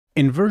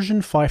In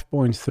version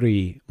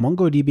 5.3,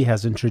 MongoDB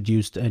has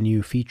introduced a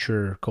new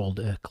feature called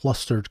a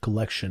clustered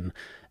collection,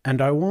 and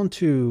I want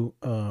to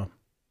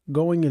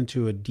going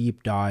into a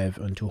deep dive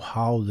into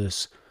how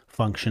this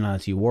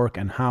functionality works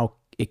and how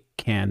it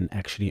can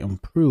actually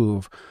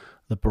improve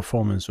the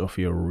performance of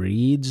your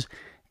reads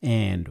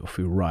and of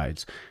your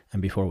writes.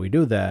 And before we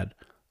do that,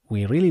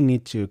 we really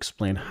need to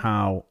explain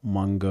how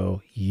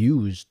Mongo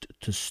used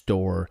to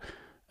store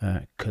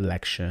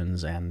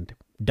collections and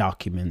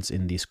documents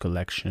in these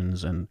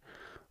collections and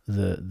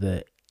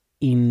the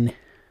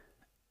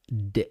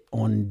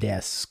on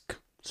desk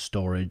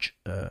storage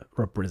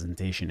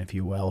representation, if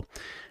you will,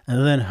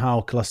 and then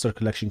how cluster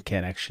collection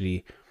can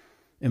actually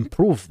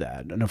improve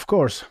that. And of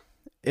course,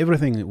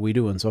 everything that we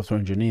do in software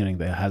engineering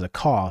that has a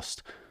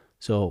cost.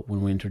 So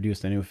when we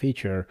introduce a new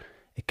feature,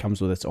 it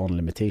comes with its own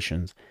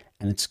limitations,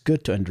 and it's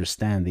good to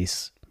understand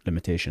these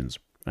limitations,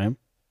 right?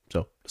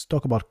 So let's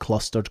talk about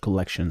clustered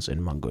collections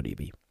in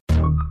MongoDB.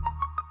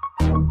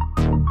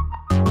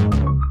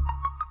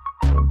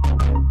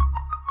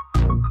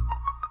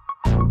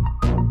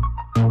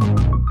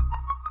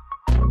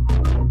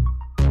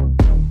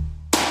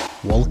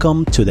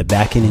 Welcome to the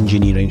Backend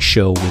Engineering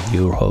Show with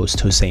your host,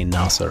 Hussein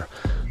Nasser.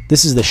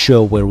 This is the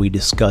show where we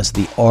discuss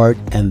the art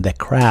and the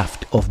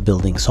craft of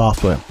building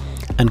software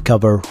and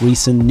cover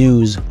recent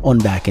news on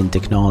backend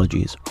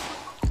technologies.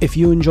 If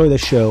you enjoy the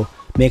show,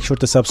 make sure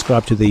to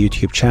subscribe to the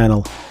YouTube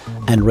channel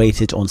and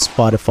rate it on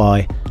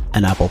Spotify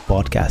and Apple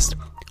Podcast.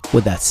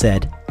 With that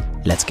said,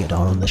 let's get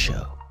on the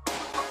show.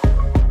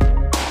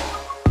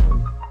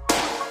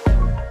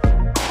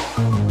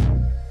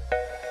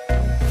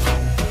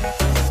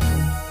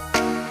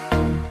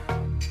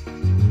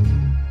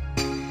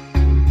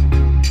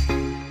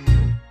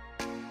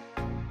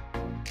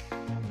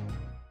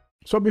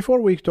 So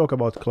before we talk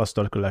about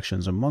cluster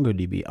collections in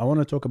MongoDB, I want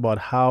to talk about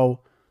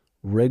how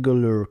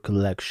regular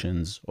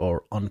collections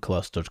or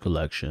unclustered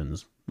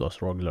collections,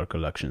 those regular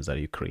collections that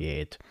you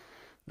create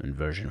in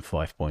version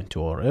 5.2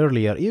 or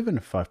earlier, even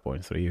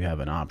 5.3, you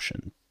have an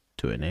option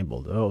to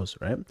enable those,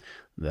 right?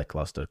 The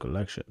cluster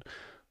collection.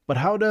 But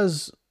how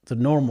does the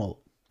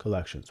normal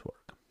collections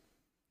work?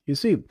 You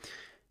see,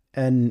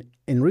 and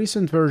in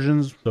recent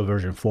versions, so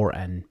version 4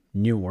 and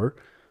newer,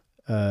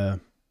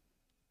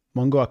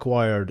 Mongo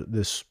acquired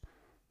this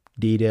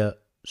data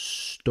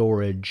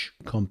storage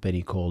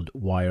company called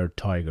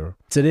WiredTiger.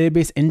 It's a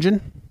database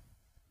engine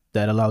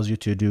that allows you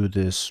to do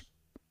this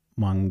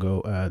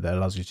Mongo, that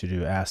allows you to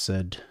do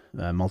ACID,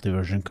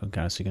 multi-version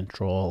concurrency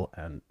control,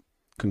 and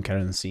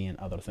concurrency and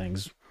other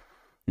things,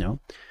 you know.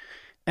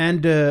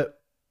 And the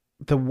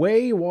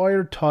way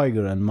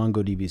WiredTiger and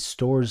MongoDB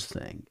stores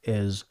thing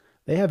is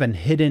they have an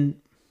hidden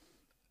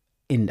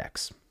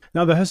index.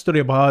 Now, the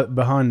history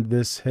behind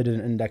this hidden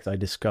index I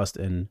discussed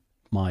in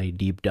my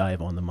deep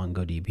dive on the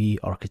MongoDB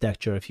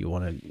architecture. If you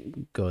want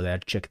to go there,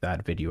 check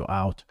that video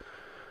out.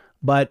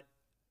 But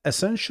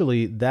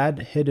essentially, that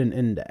hidden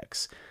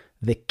index,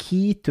 the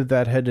key to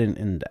that hidden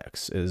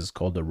index is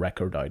called the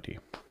record ID.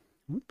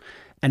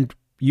 And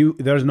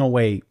there's no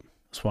way,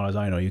 as far as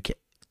I know, you can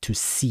to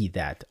see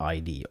that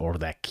ID or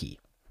that key.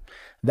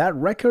 That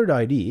record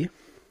ID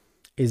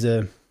is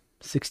a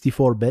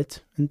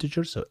 64-bit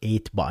integer, so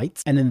 8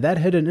 bytes. And in that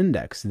hidden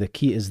index, the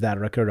key is that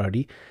record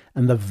ID,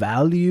 and the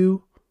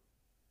value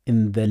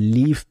in the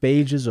leaf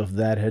pages of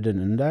that hidden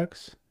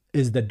index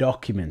is the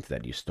document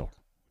that you store,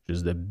 which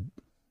is the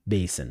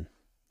BASIN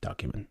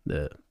document,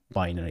 the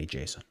binary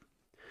JSON.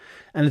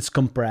 And it's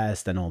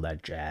compressed and all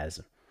that jazz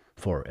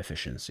for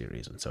efficiency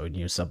reasons. So when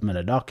you submit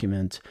a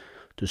document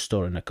to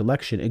store in a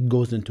collection, it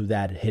goes into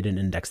that hidden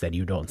index that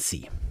you don't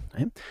see.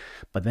 Right?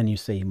 But then you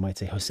might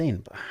say,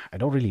 Hussein, I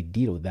don't really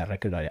deal with that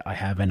record ID. I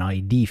have an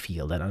ID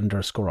field, an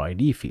underscore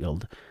ID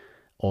field,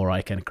 or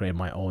I can create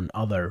my own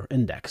other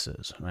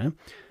indexes, right?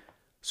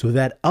 So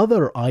that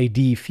other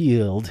ID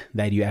field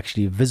that you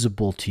actually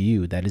visible to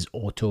you, that is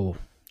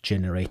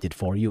auto-generated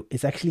for you,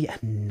 is actually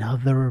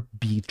another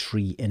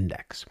B-tree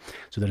index.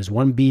 So there is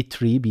one B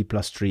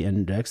plus tree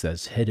index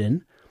that's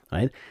hidden,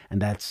 right?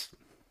 And that's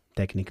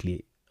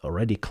technically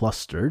already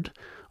clustered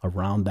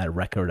around that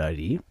record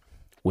ID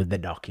with the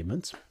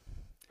documents.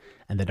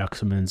 And the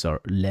documents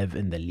live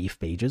in the leaf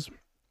pages.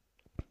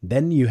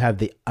 Then you have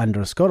the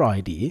underscore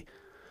ID,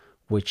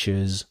 which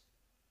is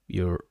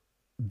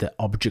the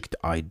object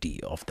ID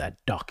of that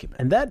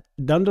document. And that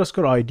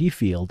underscore ID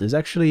field is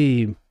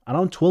actually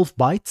around 12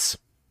 bytes,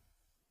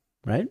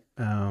 right?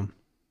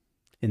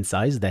 In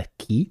size, that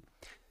key.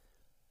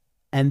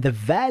 And the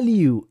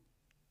value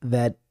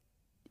that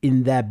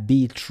in that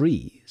B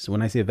tree, so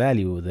when I say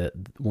value, that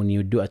when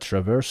you do a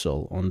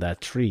traversal on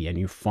that tree and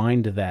you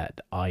find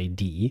that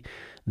ID,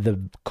 the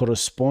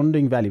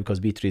corresponding value, because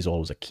B tree is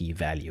always a key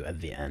value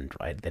at the end,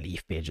 right? The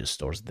leaf pages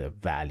stores the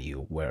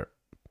value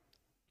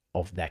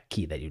of that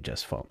key that you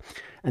just found.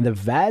 And the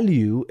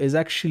value is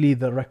actually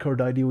the record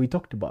ID we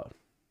talked about.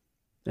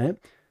 Right?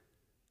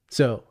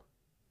 So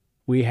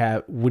we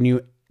have, when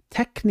you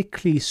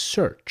technically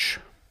search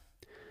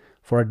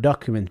for a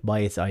document by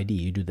its ID,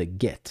 you do the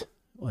get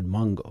on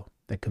Mongo,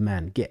 the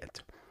command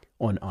get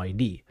on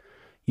ID.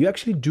 you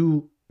actually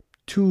do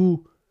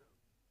two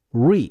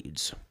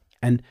reads.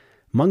 And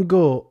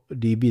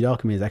MongoDB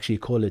documents actually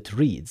call it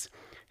reads.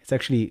 It's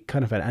actually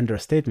kind of an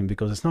understatement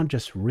because it's not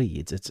just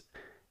reads.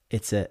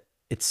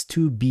 It's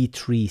two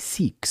B3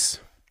 seeks.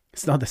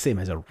 It's not the same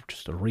as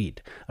just a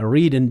read. A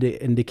read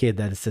indicate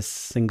that it's a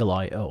single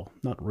IO.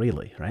 Not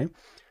really, right?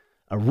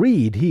 A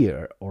read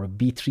here, or a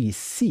B3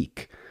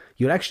 seek,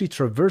 you're actually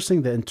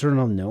traversing the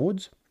internal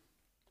nodes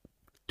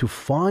to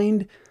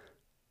find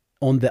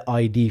on the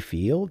ID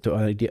field,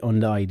 on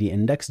the ID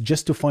index,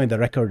 just to find the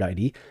record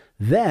ID.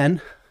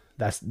 Then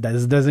that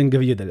doesn't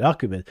give you the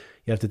document.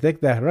 You have to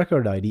take that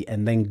record ID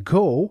and then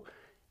go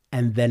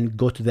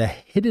to the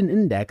hidden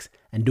index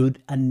and do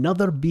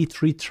another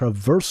B3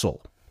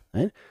 traversal,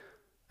 right?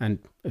 And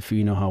if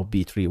you know how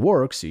B3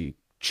 works, you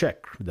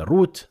check the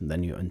root, and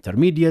then you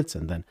intermediates,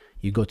 and then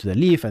you go to the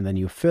leaf, and then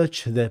you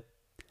fetch the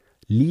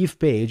leaf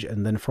page,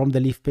 and then from the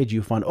leaf page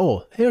you find,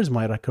 oh, here's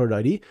my record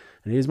ID,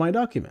 and here's my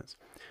documents.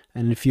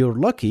 And if you're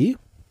lucky,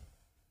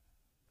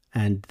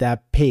 and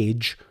that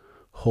page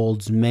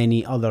holds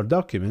many other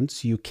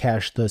documents, you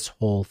cache this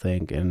whole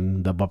thing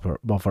in the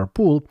buffer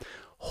pool.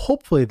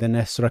 Hopefully the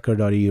next record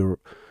ID you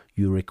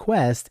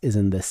request is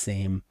in the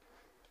same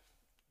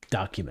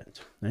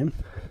document, right?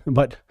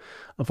 But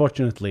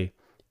unfortunately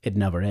it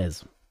never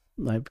is,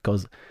 right?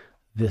 Because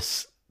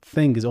this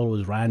thing is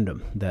always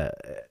random.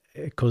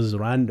 It causes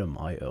random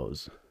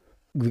IOs.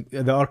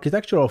 The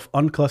architecture of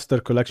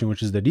unclustered collection,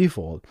 which is the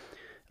default,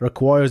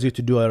 requires you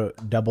to do a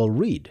double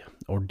read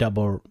or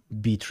double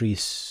B3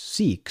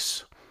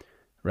 seeks,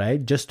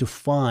 right? Just to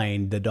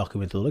find the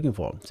document you're looking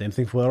for. Same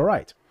thing for a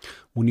write.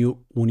 When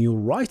you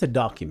write a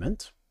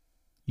document,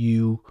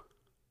 you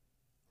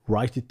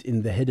write it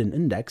in the hidden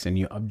index and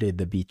you update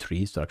the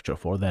B3 structure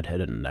for that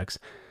hidden index.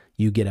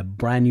 You get a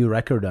brand new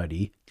record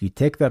ID. You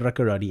take that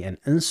record ID and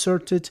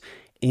insert it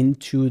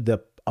into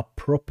the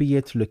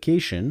appropriate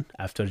location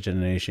after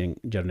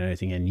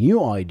generating a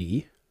new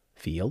ID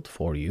field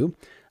for you,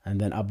 and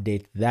then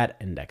update that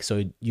index.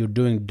 So you're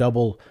doing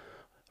double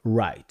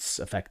writes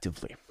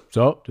effectively.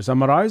 So to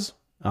summarize,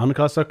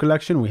 unclustered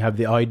collection, we have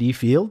the ID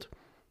field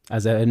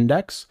as an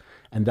index,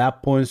 and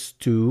that points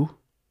to,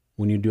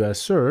 when you do a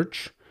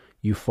search,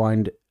 you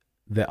find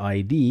the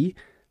ID,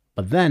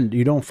 but then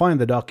you don't find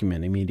the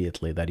document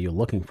immediately that you're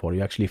looking for.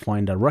 You actually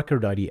find a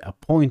record ID, a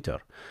pointer.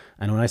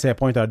 And when I say a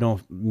pointer, I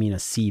don't mean a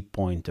C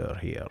pointer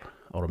here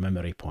or a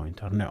memory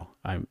pointer. No,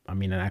 I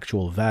mean an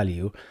actual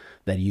value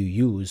that you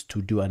use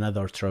to do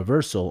another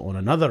traversal on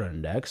another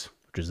index,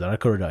 which is the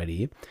record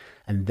ID,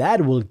 and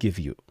that will give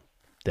you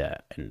the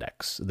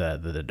index,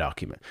 the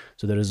document.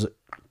 So there is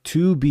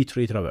two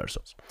B3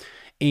 traversals.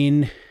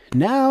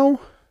 Now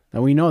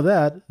that we know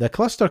that, the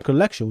cluster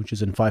collection, which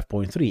is in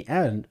 5.3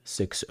 and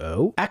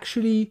 6.0,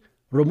 actually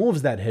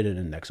removes that hidden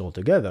index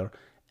altogether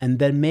and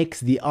then makes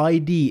the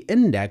ID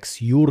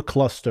index your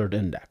clustered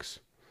index.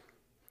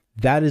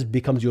 That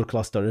becomes your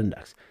cluster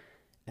index.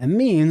 It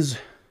means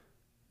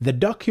the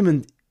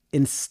document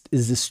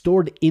is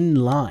stored in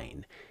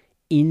line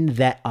in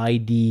the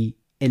ID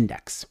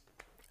index.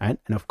 Right?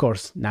 And of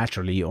course,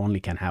 naturally, you only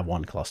can have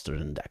one cluster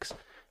index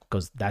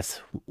because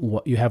that's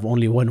what you have,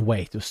 only one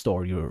way to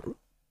store your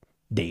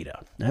data.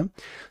 Yeah?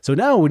 So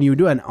now when you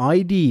do an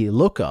ID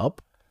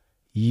lookup,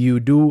 you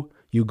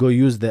go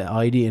use the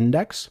ID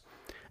index,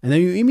 and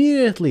then you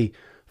immediately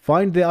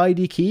find the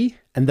ID key,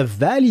 and the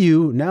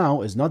value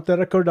now is not the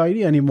record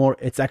ID anymore.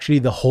 It's actually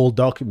the whole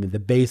document, the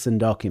basin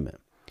document,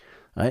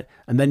 right?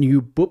 And then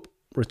you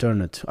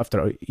return it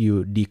after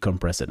you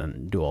decompress it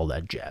and do all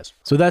that jazz.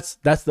 So that's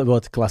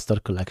what cluster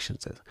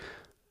collections is.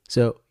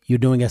 So you're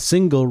doing a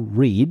single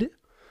read,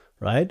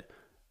 right?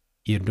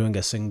 You're doing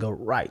a single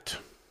write.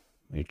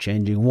 You're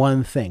changing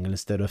one thing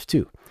instead of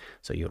two.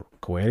 So your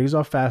queries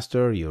are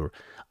faster, your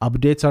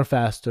updates are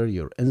faster,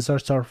 your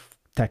inserts are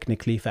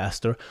technically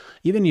faster,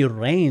 even your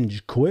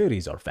range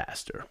queries are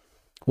faster.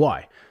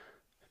 Why?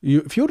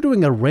 If you're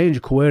doing a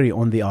range query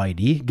on the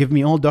ID, give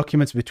me all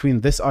documents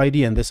between this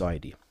ID and this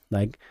ID.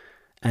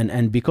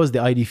 And because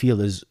the ID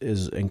field is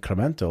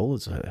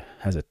incremental,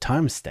 has a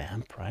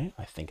timestamp, right?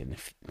 I think in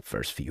the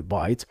first few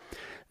bytes,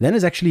 then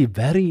it's actually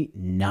very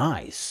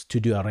nice to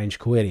do a range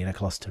query in a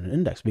clustered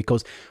index,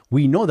 because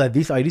we know that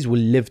these IDs will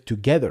live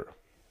together,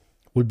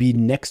 will be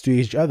next to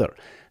each other.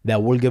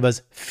 That will give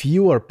us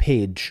fewer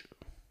page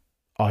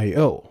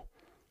IO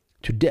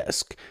to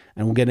disk,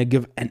 and we're gonna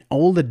give, and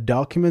all the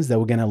documents that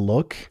we're gonna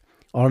look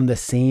are on the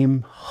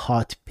same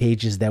hot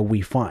pages that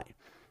we find,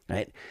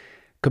 right?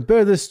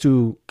 Compare this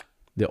to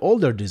the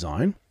older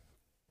design,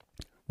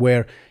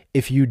 where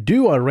if you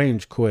do a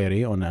range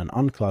query on an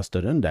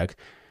unclustered index,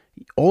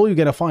 all you're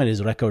gonna find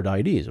is record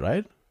IDs,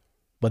 right?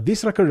 But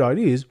these record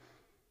IDs,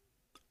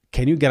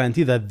 can you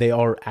guarantee that they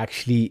are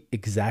actually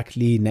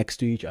exactly next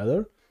to each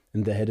other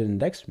in the hidden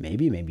index?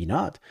 Maybe, maybe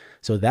not.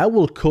 So that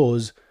will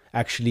cause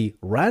actually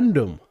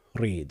random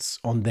reads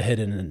on the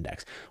hidden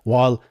index.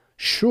 While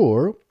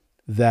sure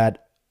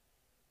that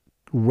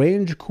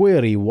range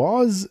query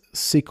was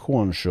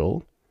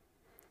sequential,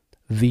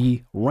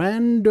 the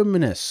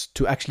randomness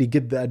to actually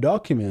get the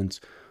documents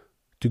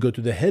to go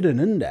to the hidden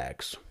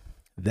index,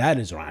 that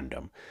is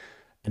random.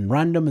 And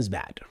random is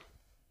bad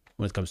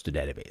when it comes to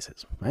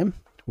databases, right?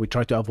 We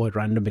try to avoid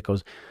random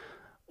because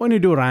when you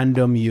do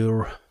random,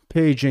 you're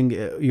paging,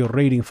 you're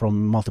reading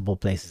from multiple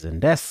places in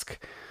disk.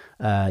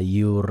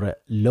 You're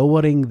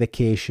lowering the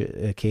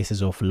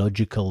cases of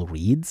logical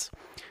reads,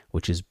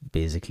 which is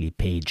basically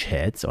page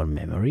hits on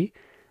memory.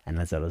 And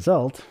as a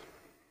result,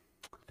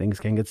 things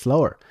can get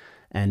slower.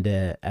 And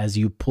as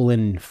you pull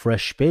in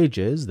fresh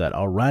pages that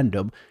are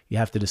random, you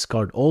have to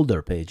discard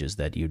older pages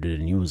that you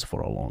didn't use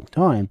for a long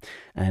time.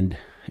 And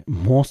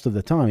most of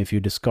the time, if you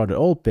discard an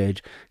old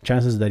page,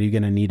 chances that you're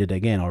going to need it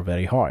again are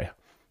very high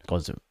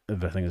because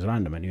everything is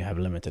random and you have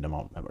a limited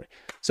amount of memory.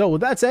 So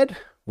with that said,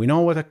 we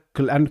know what a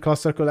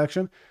cluster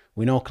collection.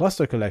 We know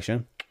cluster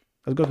collection.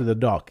 Let's go to the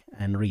doc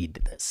and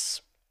read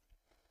this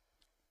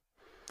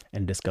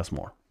and discuss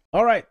more.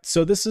 All right,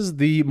 so this is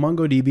the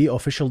MongoDB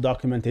official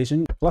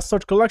documentation,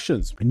 clustered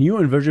collections, new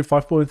in version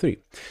 5.3.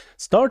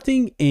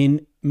 Starting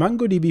in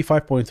MongoDB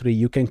 5.3,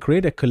 you can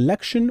create a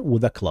collection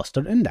with a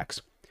clustered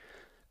index.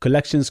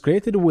 Collections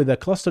created with a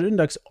clustered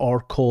index are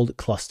called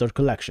clustered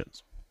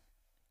collections.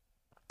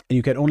 And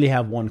you can only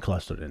have one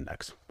clustered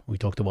index. We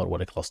talked about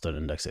what a clustered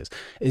index is.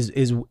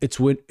 It's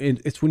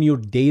when your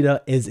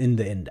data is in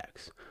the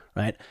index,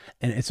 right?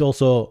 And it's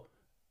also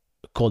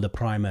called a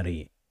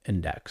primary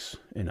index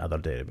in other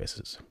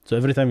databases. So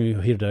every time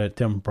you hear the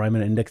term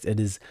primary index, it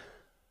is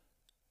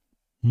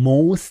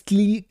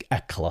mostly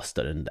a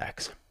cluster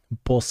index,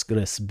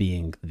 Postgres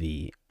being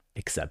the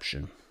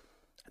exception.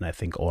 And I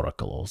think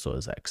Oracle also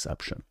is an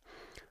exception,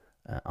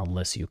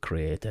 unless you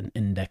create an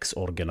index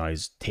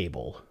organized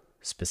table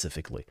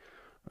specifically,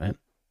 right,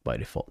 by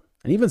default.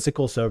 And even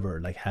SQL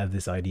Server have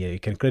this idea. You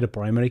can create a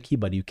primary key,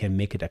 but you can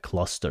make it a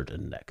clustered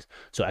index.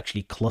 So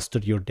actually cluster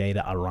your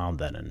data around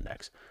that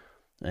index,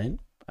 right?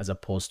 As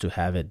opposed to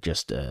have it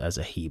just as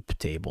a heap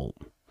table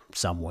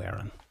somewhere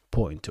and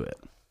point to it.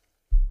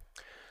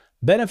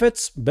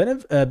 Benefits,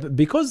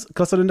 because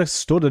cluster index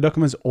store the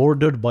documents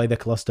ordered by the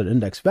cluster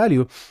index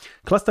value,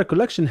 cluster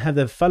collection have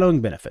the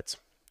following benefits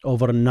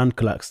over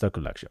non-cluster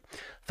collection.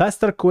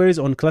 Faster queries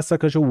on cluster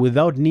collection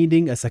without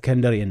needing a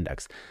secondary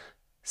index,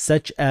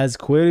 such as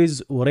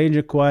queries range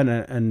equality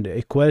and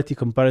equality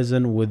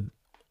comparison with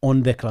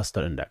on the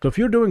cluster index. So if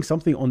you're doing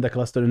something on the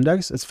cluster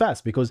index, it's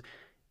fast because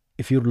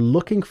if you're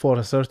looking for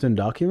a certain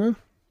document,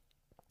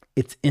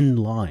 it's in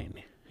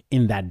line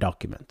in that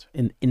document,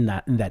 in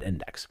that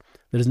index.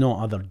 There's no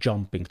other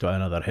jumping to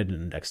another hidden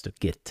index to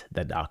get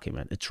that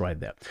document. It's right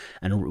there.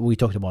 And we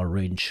talked about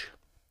range,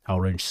 how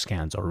range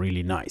scans are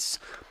really nice.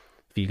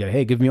 If you go,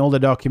 hey, give me all the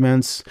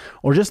documents,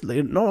 or just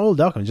not all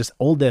documents, just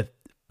all the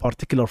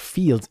particular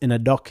fields in a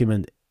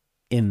document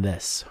in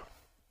this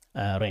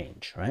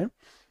range, right?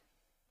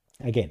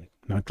 Again,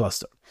 not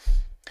cluster.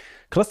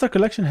 Cluster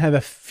collection have a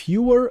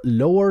fewer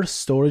lower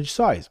storage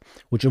size,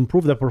 which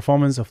improve the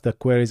performance of the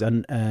queries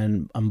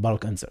and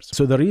bulk inserts.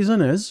 So the reason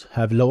is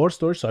have lower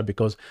storage size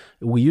because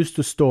we used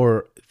to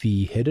store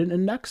the hidden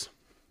index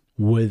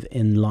with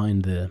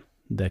inline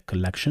the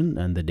collection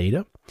and the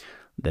data,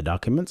 the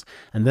documents.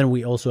 And then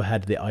we also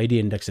had the ID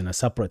index in a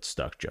separate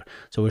structure.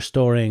 So we're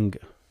storing,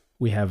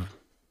 we have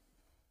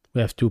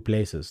two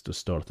places to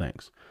store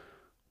things.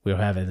 We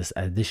have this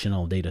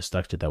additional data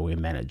structure that we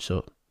manage.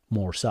 So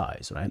more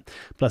size, right?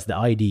 Plus the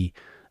ID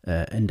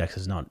index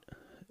is not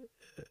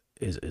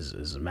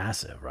is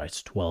massive, right?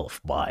 It's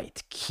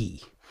 12-byte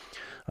key,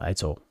 right?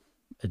 So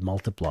it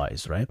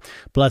multiplies, right?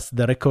 Plus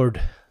the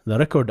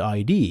record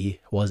ID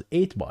was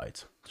 8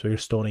 bytes, so you're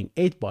storing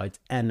 8 bytes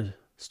and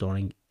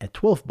storing a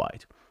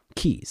 12-byte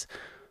keys.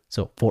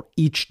 So for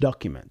each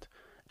document,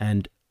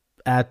 and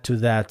add to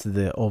that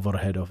the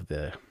overhead of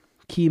the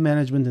key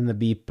management in the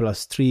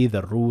B+3,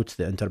 the root,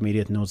 the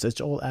intermediate nodes,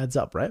 it all adds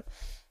up, right?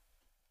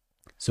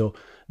 So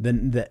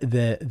then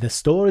the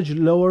storage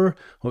lower,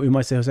 or you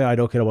might say, Jose, I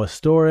don't care about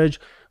storage,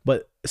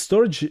 but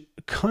storage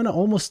kind of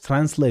almost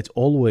translates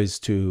always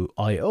to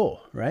I/O,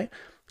 right?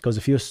 Because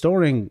if you're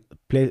storing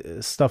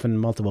stuff in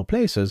multiple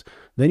places,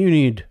 then you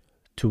need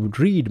to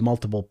read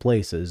multiple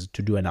places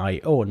to do an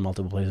I/O in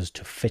multiple places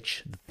to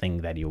fetch the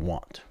thing that you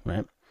want,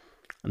 right?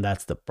 And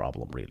that's the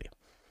problem, really.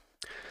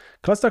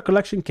 Cluster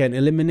collection can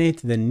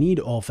eliminate the need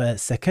of a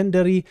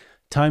secondary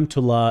time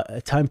to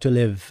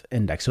live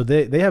index. So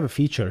they have a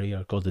feature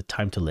here called the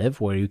time to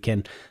live, where you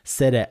can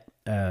set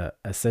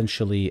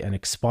essentially an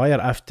expire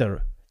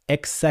after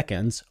X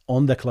seconds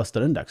on the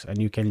cluster index,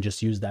 and you can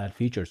just use that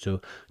feature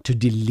to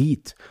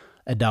delete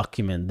a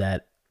document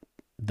that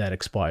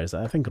expires.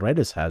 I think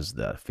Redis has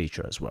the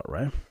feature as well,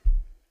 right?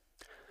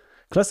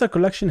 Cluster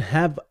collection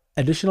have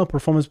additional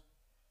performance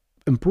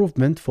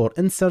improvement for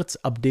inserts,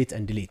 updates,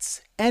 and deletes,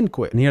 and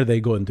query. And here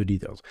they go into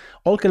details.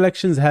 All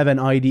collections have an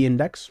ID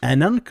index. An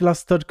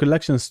unclustered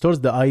collection stores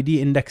the ID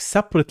index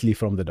separately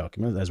from the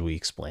document, as we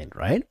explained,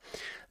 right?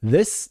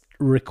 This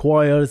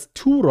requires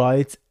 2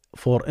 writes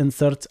for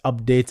inserts,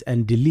 updates,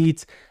 and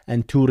deletes,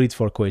 and 2 reads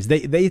for queries.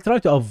 They try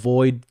to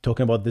avoid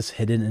talking about this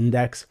hidden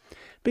index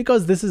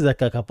because this is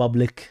like a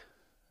public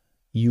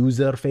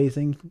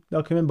user-facing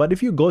document. But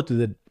if you go to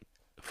the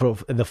for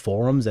the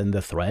forums and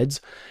the threads,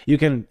 you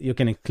can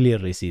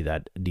clearly see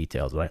that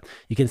details, right?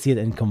 You can see it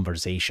in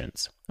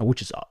conversations,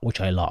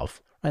 which I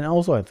love, and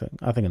also I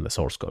think in the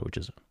source code, which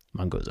is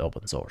Mongo is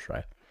open source,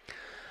 right?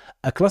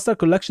 A cluster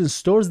collection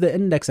stores the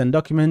index and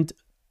document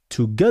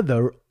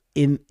together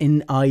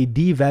in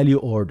ID value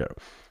order.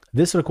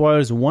 This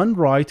requires one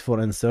write for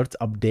insert,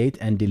 update,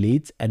 and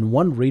delete, and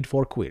one read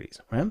for queries,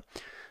 right?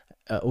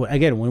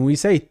 Again, when we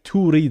say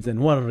 2 reads and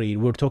 1 read,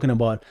 we're talking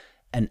about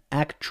an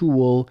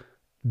actual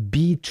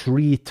B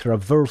tree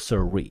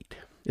traverser read.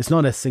 It's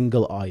not a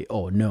single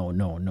IO.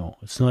 No.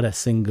 It's not a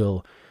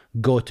single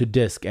go to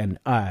disk and,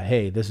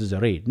 hey, this is a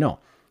read. No,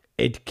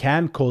 it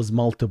can cause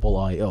multiple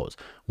IOs.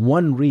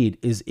 One read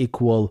is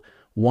equal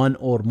 1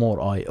 or more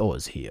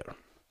IOs here.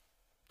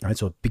 All right,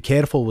 so be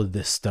careful with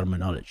this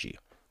terminology.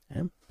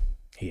 Okay?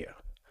 Here.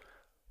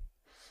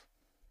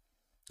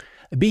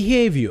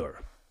 Behavior.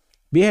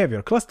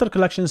 Cluster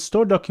collections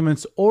store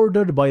documents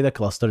ordered by the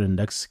cluster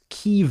index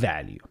key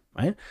value,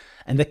 right?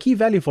 And the key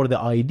value for the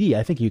ID,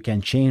 I think you can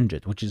change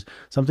it, which is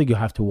something you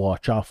have to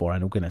watch out for,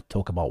 and we're going to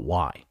talk about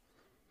why.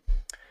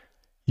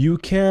 You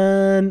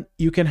can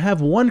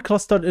have one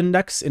clustered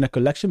index in a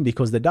collection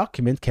because the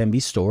document can be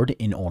stored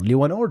in only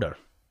one order,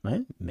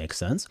 right? Makes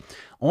sense.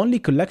 Only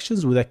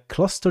collections with a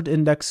clustered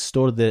index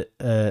store the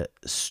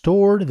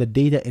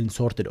data in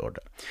sorted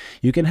order.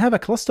 You can have a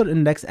clustered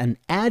index and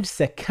add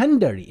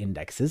secondary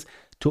indexes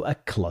to a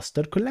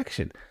clustered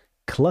collection.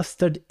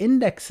 Clustered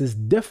indexes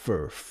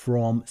differ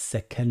from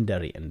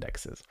secondary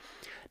indexes.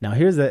 Now,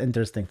 here's the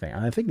interesting thing,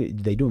 and I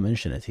think they do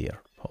mention it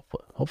here.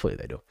 Hopefully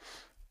they do.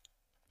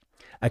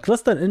 A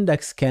cluster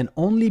index can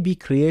only be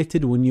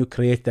created when you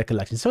create the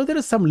collection. So there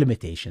are some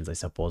limitations, I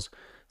suppose.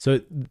 So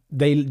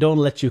they don't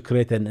let you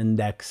create an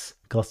index,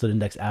 cluster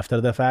index after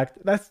the fact.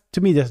 That's,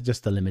 to me, that's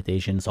just a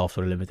limitation,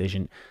 software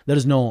limitation.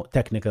 There's no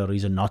technical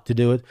reason not to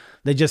do it.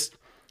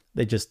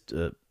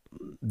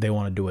 They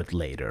want to do it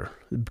later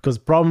because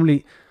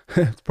probably,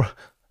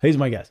 here's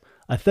my guess.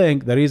 I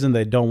think the reason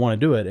they don't want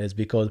to do it is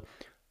because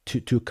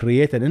to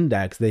create an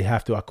index, they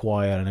have to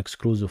acquire an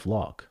exclusive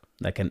lock.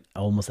 Like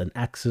almost an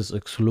access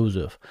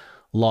exclusive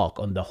lock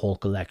on the whole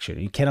collection.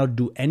 You cannot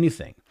do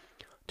anything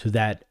to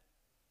that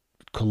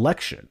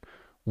collection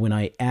when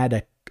I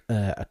add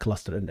a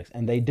cluster index,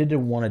 and they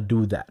didn't want to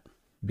do that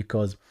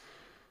because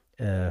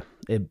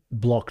it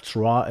blocks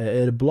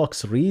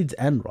reads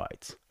and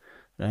writes,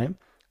 right?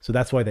 So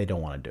that's why they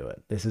don't want to do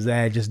it. This is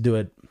just do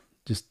it,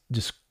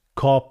 just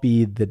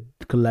copy the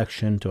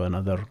collection to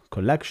another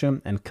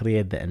collection and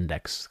create the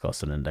index,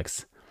 cluster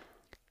index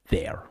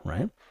there,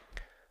 right?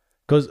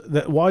 Because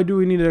why do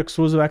we need an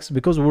exclusive access?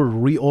 Because we're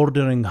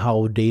reordering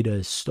how data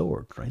is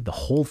stored, right? The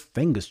whole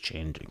thing is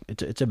changing.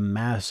 It's a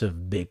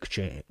massive, big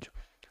change.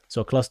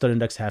 So cluster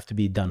index have to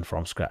be done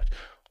from scratch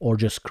or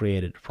just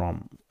created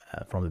from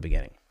the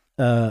beginning.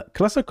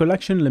 Cluster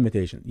collection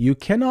limitation. You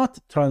cannot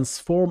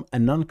transform a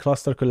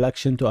non-cluster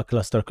collection to a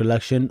cluster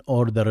collection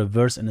or the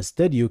reverse.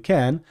 Instead, you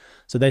can.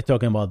 So they're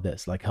talking about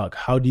this, like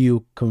how do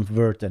you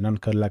convert a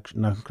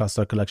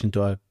non-cluster collection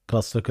to a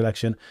cluster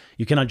collection?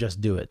 You cannot just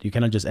do it. You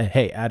cannot just,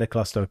 hey, add a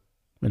cluster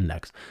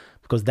index,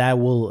 because that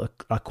will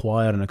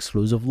acquire an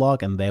exclusive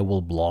lock and they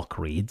will block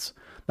reads.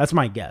 That's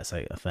my guess,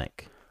 I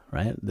think,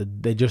 right?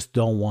 They just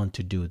don't want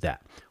to do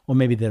that. Or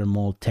maybe there are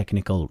more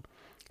technical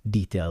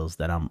details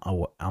that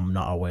I'm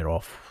not aware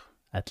of,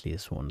 at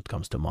least when it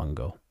comes to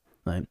Mongo,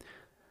 right?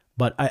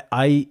 But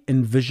I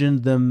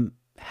envision them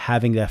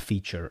having that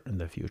feature in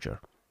the future,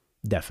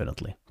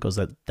 definitely, because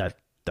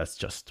that's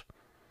just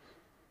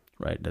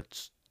right.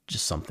 That's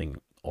just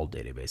something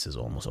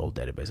almost all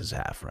databases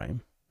have, right?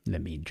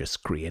 Let me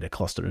just create a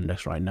cluster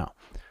index right now.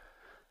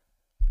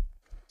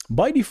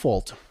 By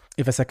default,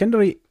 if a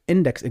secondary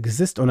index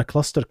exists on a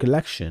cluster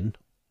collection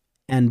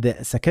and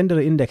the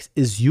secondary index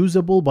is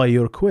usable by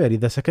your query,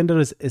 the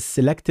secondary is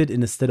selected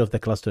instead of the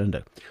cluster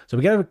index. So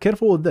we gotta be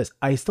careful with this.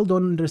 I still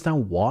don't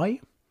understand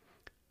why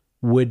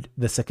would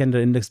the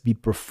secondary index be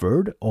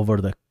preferred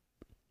over the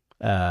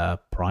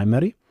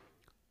primary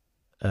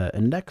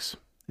index.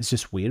 It's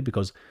just weird,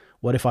 because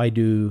what if I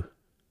do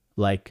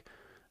like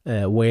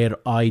where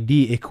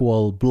ID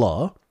equal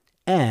blah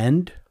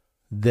and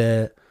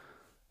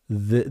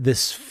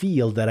this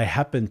field that I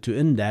happen to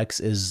index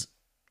is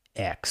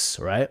X,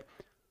 right?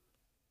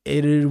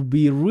 It'll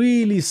be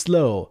really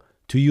slow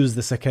to use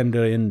the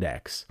secondary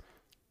index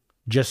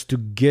just to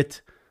get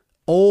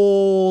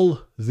all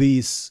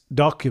these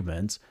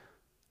documents,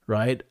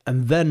 right?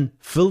 And then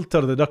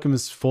filter the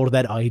documents for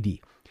that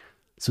ID.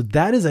 So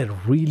that is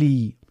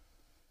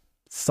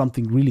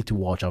something really to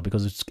watch out,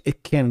 because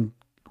it can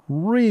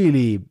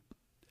really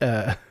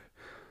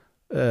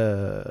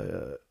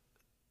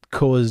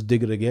cause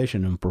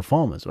degradation in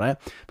performance, right?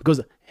 Because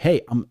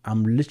hey,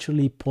 I'm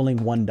literally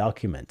pulling one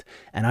document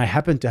and I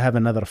happen to have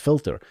another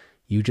filter.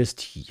 You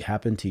just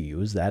happen to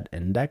use that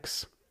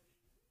index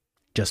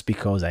just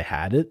because I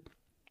had it.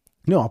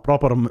 No, a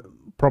proper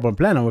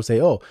planner will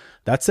say, oh,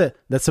 that's a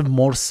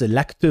more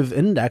selective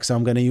index,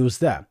 I'm going to use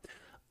that.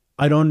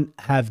 I don't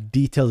have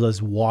details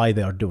as why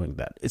they are doing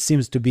that. It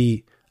seems to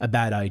be a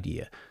bad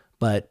idea,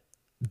 but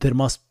there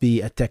must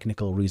be a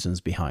technical reasons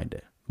behind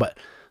it. But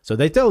so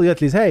they tell you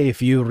at least, hey,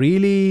 if you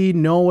really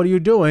know what you're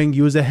doing,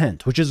 use a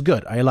hint, which is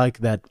good. I like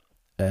that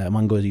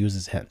Mongo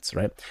uses hints,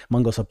 right?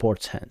 Mongo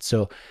supports hints.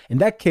 So in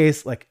that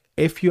case, like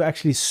if you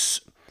actually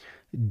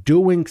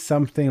doing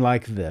something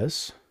like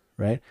this,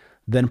 right,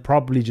 then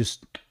probably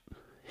just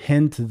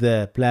hint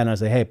the planner,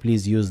 say, hey,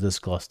 please use this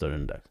cluster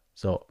index.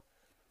 So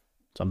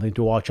something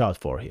to watch out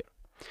for here.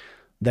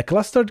 The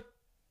clustered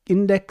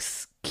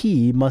index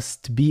key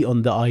must be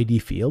on the ID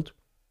field.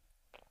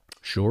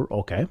 Sure,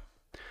 okay.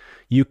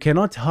 You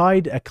cannot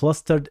hide a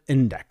clustered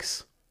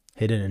index,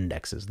 hidden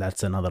indexes.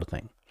 That's another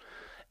thing.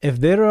 If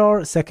there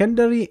are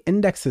secondary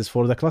indexes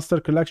for the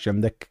cluster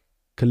collection, the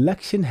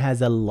collection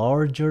has a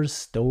larger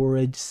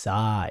storage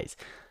size.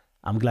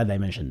 I'm glad I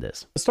mentioned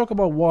this. Let's talk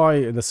about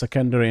why the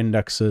secondary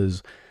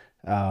indexes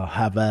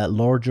have a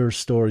larger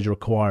storage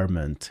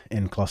requirement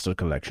in cluster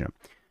collection.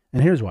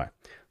 And here's why.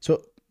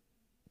 So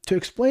to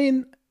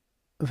explain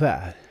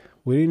that,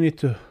 we need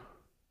to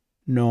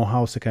know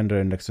how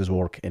secondary indexes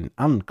work in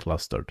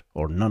unclustered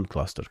or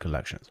non-clustered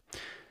collections.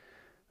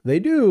 They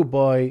do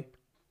by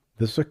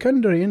the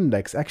secondary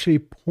index actually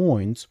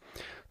points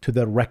to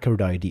the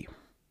record ID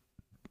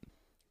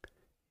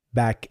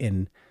back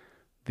in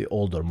the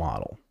older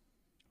model,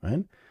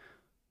 right?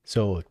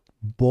 So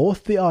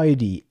both the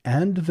ID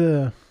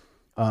and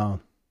all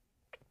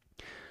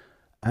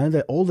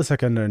the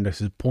secondary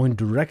indexes point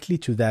directly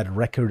to that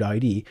record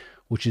ID,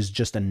 which is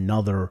just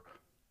another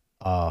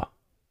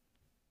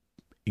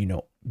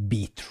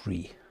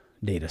B3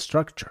 data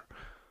structure.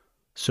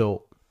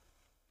 So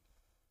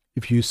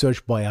if you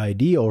search by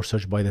ID or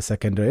search by the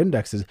secondary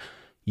indexes,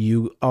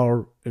 you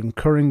are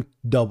incurring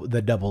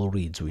the double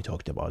reads we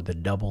talked about, the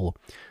double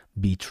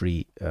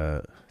B3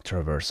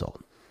 traversal.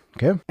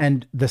 Okay,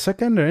 and the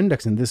secondary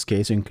index in this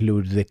case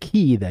includes the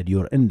key that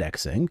you're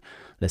indexing.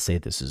 Let's say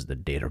this is the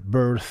date of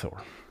birth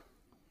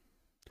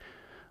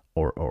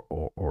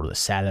or the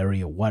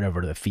salary or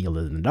whatever the field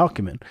is in the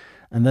document.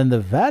 And then the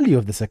value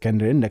of the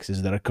secondary index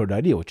is the record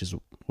ID, which is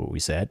what we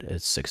said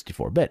is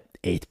 64-bit,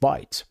 8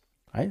 bytes,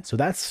 right? So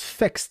that's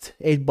fixed,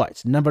 8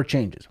 bytes, never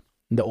changes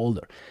in the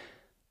older.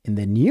 In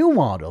the new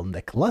model, in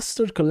the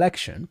clustered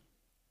collection,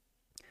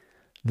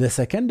 the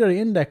secondary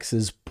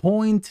indexes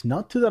point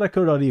not to the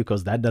record ID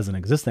because that doesn't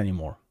exist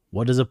anymore.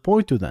 What does it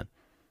point to then?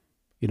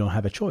 You don't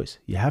have a choice.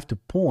 You have to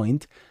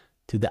point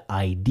to the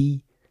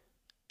ID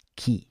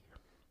key.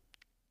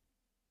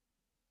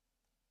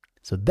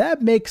 So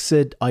that makes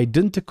it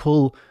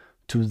identical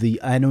to the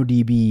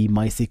MongoDB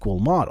MySQL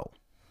model,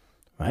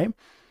 right?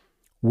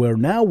 Where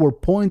now we're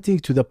pointing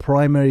to the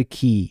primary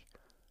key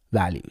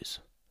values.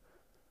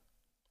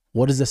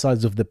 What is the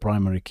size of the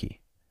primary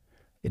key?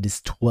 It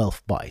is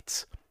 12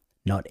 bytes,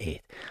 not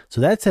 8. So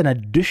that's an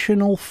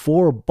additional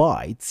 4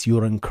 bytes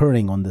you're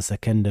incurring on the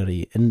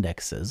secondary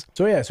indexes.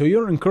 So yeah, so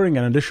you're incurring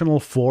an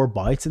additional 4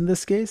 bytes in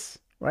this case,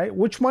 right?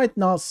 Which might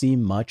not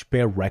seem much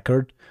per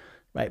record,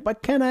 right?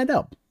 But can add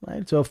up,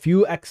 right? So a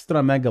few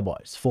extra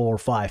megabytes, 4 or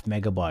 5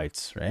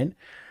 megabytes, right?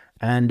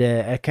 And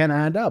it can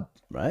add up,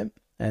 right?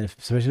 And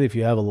especially if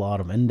you have a lot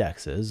of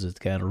indexes, it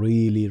can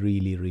really,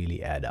 really,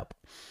 really add up.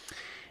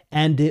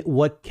 And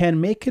what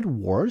can make it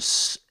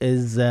worse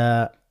is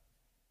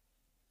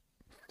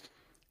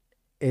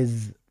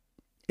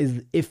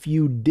if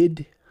you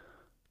did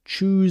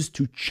choose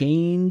to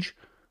change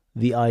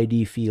the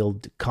ID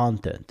field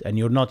content and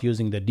you're not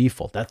using the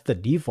default. That's the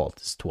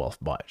default is 12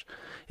 bytes.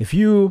 If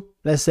you,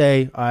 let's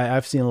say,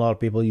 I've seen a lot of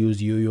people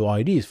use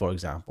UUIDs, for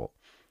example.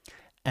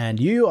 And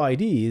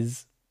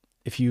UUIDs,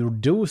 if you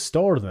do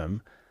store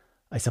them,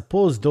 I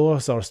suppose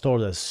those are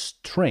stored as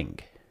string,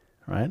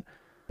 right?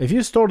 If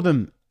you store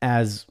them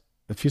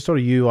if you store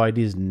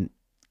UUIDs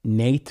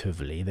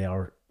natively, they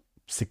are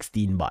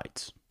 16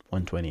 bytes,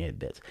 128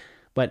 bits.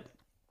 But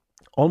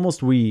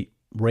almost we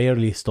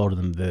rarely store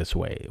them this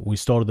way. We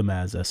store them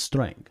as a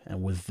string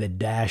and with the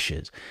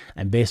dashes.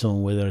 And based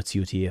on whether it's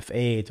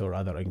UTF-8 or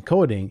other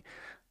encoding,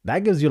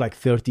 that gives you like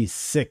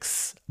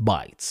 36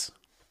 bytes.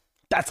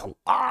 That's a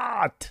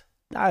lot.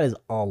 That is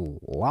a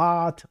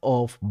lot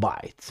of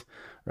bytes,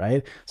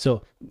 right?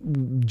 So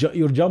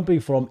you're jumping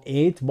from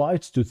 8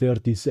 bytes to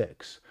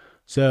 36.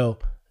 So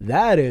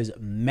that is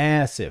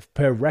massive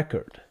per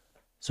record.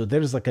 So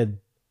there's like a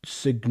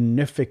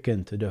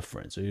significant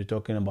difference. So you're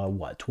talking about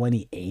what,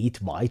 28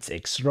 bytes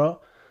extra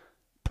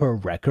per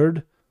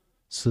record?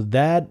 So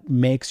that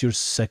makes your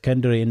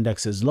secondary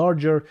indexes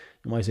larger.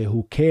 You might say,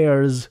 who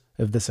cares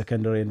if the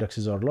secondary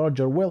indexes are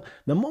larger? Well,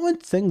 the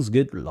moment things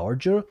get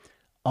larger,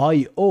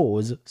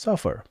 IOs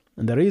suffer.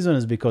 And the reason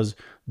is because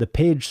the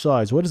page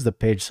size, what is the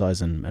page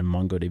size in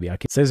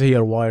MongoDB? It says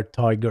here Wired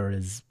Tiger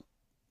is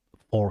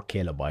 4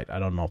 kilobyte. I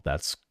don't know if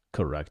that's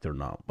correct or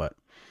not, but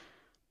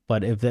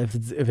if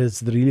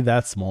it's really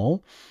that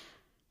small,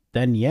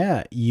 then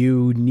yeah,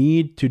 you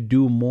need to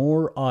do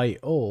more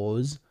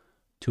IOs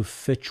to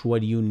fetch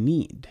what you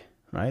need,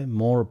 right?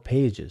 More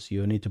pages.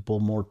 You need to pull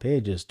more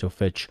pages to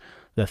fetch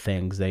the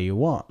things that you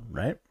want,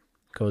 right?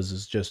 Because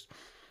it's just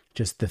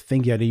the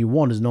thing that you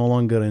want is no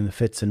longer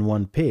fits in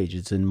one page.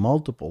 It's in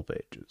multiple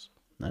pages,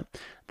 Right?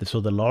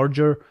 So the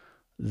larger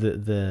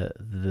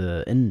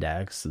the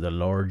index, the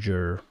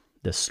larger,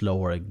 the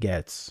slower it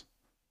gets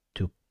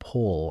to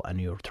pull,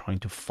 and you're trying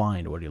to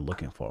find what you're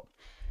looking for.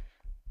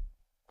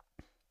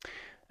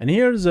 And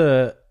here's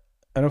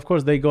and of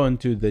course they go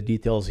into the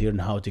details here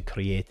and how to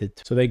create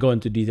it. So they go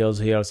into details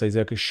here, says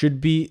okay, should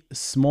be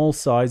small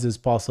size as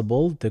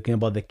possible, talking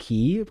about the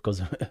key,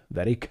 because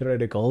very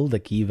critical, the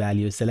key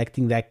value,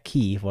 selecting that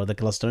key for the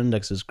cluster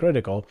index is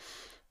critical,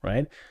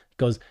 right?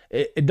 Because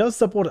it does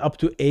support up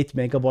to 8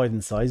 megabyte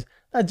in size.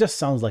 That just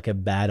sounds like a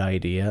bad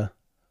idea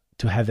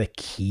to have a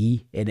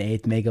key in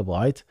 8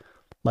 megabyte.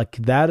 Like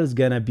that is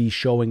gonna be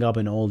showing up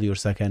in all your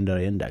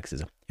secondary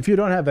indexes. If you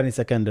don't have any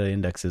secondary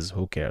indexes,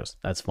 who cares?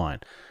 That's fine.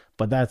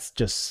 But that's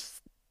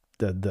just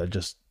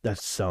that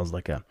sounds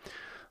like a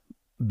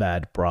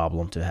bad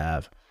problem to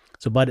have.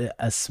 So, but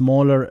a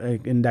smaller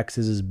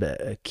indexes is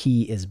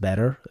key is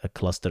better. A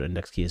cluster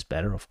index key is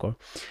better, of course.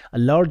 A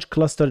large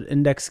cluster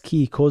index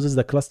key causes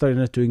the cluster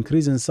index to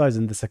increase in size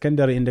and the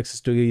secondary indexes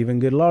to even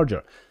get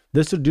larger.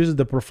 This reduces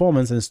the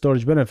performance and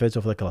storage benefits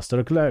of the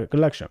cluster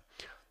collection,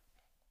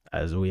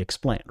 as we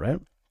explained,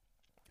 right?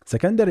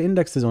 Secondary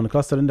indexes on a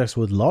cluster index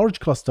with large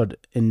clustered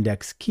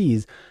index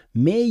keys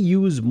may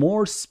use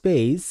more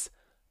space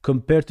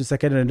compared to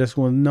secondary index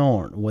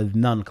with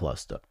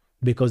non-cluster,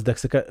 because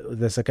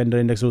the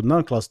secondary index with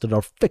non-clustered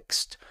are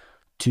fixed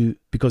to,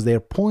 because they're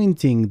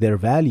pointing, their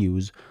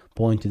values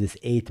point to this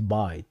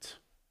 8-byte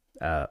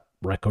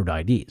record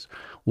IDs,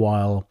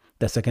 while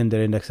the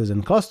secondary indexes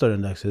and cluster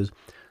indexes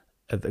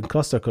in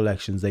cluster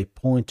collections, they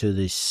point to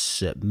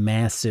this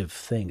massive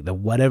thing, the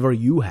whatever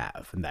you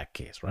have in that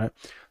case, right?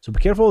 So be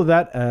careful of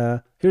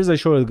that. Here's a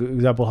short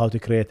example how to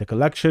create a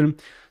collection.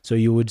 So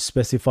you would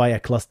specify a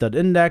clustered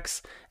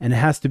index, and it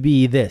has to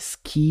be this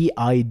key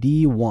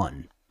ID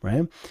 1, right?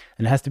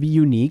 And it has to be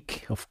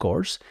unique, of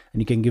course,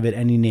 and you can give it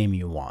any name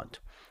you want.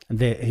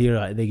 And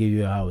here they give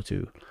you how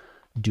to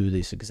do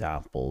these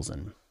examples,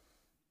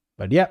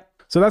 but yeah.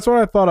 So that's what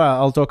I thought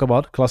I'll talk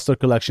about, cluster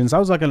collections.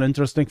 Sounds like an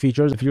interesting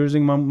feature. If you're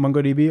using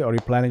MongoDB or you're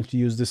planning to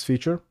use this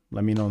feature,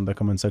 let me know in the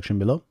comment section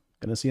below.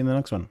 Gonna see you in the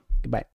next one. Goodbye.